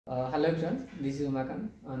Hello everyone, this is Umakan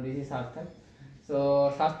and this is Sarthak.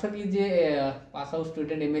 So Sarthak is a pass out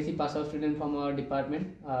student, MSc pass out student from our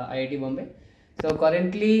department, IIT Bombay. So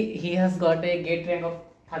currently he has got a gate rank of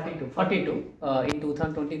 42 in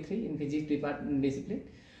 2023 in physics department discipline.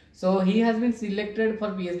 So he has been selected for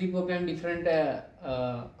PhD program in different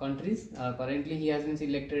countries. Currently he has been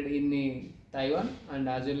selected in Taiwan, and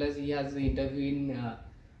as well as he has the interview in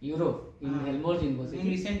Europe in Helmholtz University. In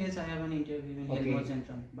recent days, I have an interview in Helmholtz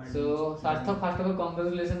Centrum. So, Sarthak, first of all,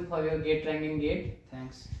 congratulations for your GATE rank in GATE.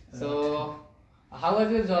 Thanks. So, how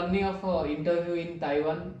was your journey of interview in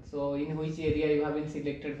Taiwan? So, in which area you have been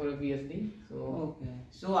selected for a PhD?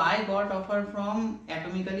 So I got offer from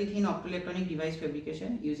atomically thin optoelectronic device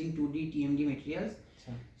fabrication using 2D TMD materials.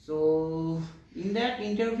 Sure. So, in that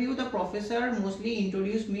interview, the professor mostly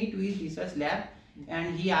introduced me to his research lab,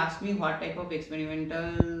 and he asked me what type of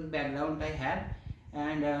experimental background I had,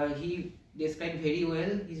 and he described very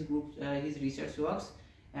well his research works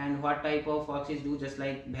and what type of works he do, just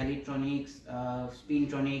like valitronics,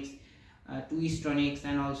 spintronics, twistronics,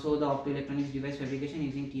 and also the optoelectronics device fabrication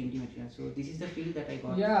using TMT material. So this is the field that I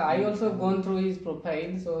got. Yeah, I also gone through his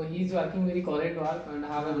profile. So he's working very correct work and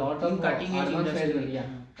have a lot of cutting edge industry. Yeah.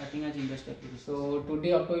 Cutting edge industry. So today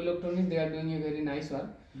optoelectronics they are doing a very nice work.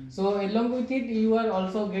 So along with it, you are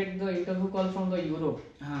also get the interview call from the Europe,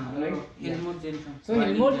 right? Helmholtz Centrum. So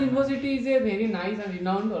Helmholtz University is a very nice and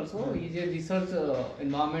renowned also. Is a research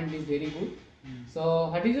environment is very good. So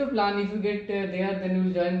what is your plan? If you get there, then you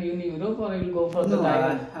will join in Europe, or you will go for the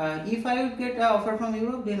Taiwan? If I would get an offer from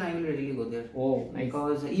Europe, then I will readily go there. Oh, nice.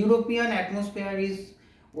 Because European atmosphere is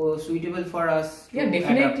suitable for us. Yeah,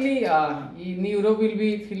 definitely. In Europe, will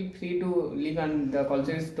be feel free to live, and the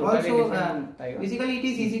culture is totally also, different from Taiwan. Basically, it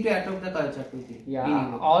is easy to adopt the culture quickly.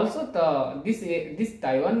 Yeah. Also, this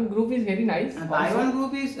Taiwan group is very nice. Taiwan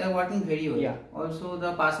group is working very well. Yeah. Also,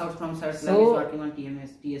 the pass out from Search Lab is working on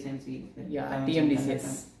TSMC. Yeah,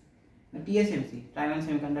 TMDCS. TSMC, Taiwan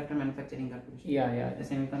Semiconductor Manufacturing Corporation. Yeah. The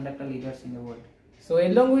semiconductor leaders in the world. So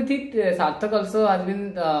along with it, Sarthak also has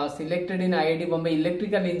been selected in IIT Bombay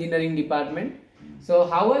Electrical Engineering Department. So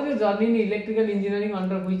how was your journey in electrical engineering,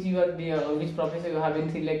 under which you are which professor you have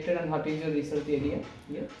been selected, and what is your research area?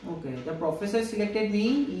 Yeah. Okay, the professor selected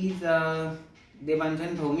me is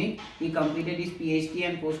Devanjan Bhaumik. He completed his PhD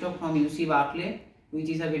and postdoc from UC Berkeley, which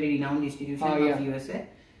is a very renowned institution of USA.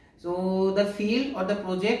 So the field or the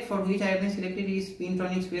project for which I have been selected is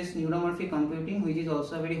spintronics based neuromorphic computing, which is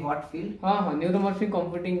also a very hot field. Neuromorphic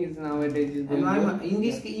computing is nowadays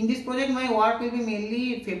in this project my work will be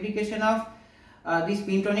mainly fabrication of these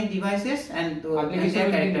spintronic devices and their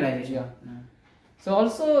characterization. Yeah. So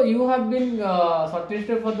also you have been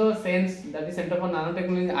shortlisted for the SENS, that is Center for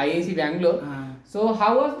Nanotechnology, IIC Bangalore. So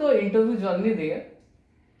how was the interview journey there?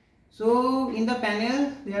 So in the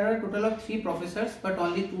panel there are a total of 3 professors, but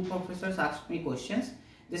only 2 professors asked me questions.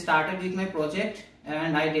 They started with my project,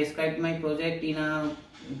 and I described my project in a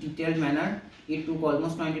detailed manner. It took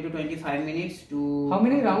almost 20 to 25 minutes to... How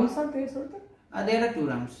many rounds are there, sir? There are 2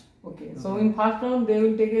 rounds. Okay, so in first round they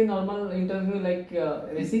will take a normal interview like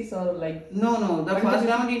basics, or like... No, the first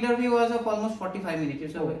round interview was of almost 45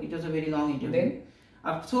 minutes. It was a very long interview. Then?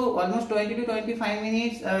 So almost 20 to 25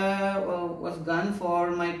 minutes was gone for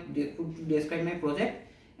to describe my project,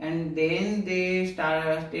 and then they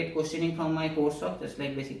started questioning from my course of just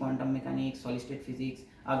like basic quantum mechanics, solid state physics,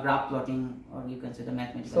 graph plotting, or you can say the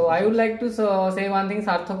mathematics. So I would like to say one thing.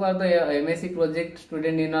 Sarthak was the MSc project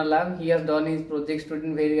student in our lab. He has done his project work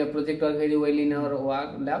very well in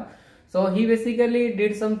our lab. So he basically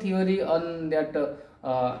did some theory on that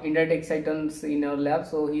indirect excitons in our lab.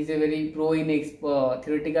 So he is a very pro in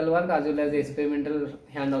theoretical work as well as experimental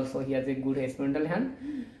hand. Also he has a good experimental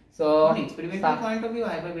hand. So from experimental point of view,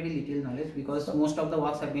 I have a very little knowledge, because most of the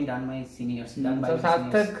works have been done by seniors. So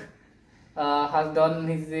Sarthak has done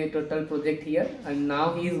his total project here, and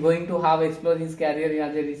now he is going to have explored his career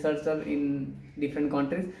as a researcher in different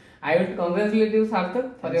countries. I will congratulate you,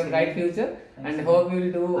 Sarthak, for your bright future. Thanks, and hope you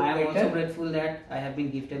will do I am better. Also grateful that I have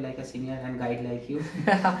been gifted like a senior and guide like you.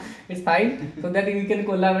 It's fine, so that we can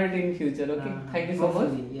collaborate in future. Okay, thank you so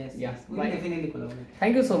much. Yes, yeah, we will definitely collaborate.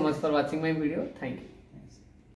 Thank you so much for watching my video. Thank you.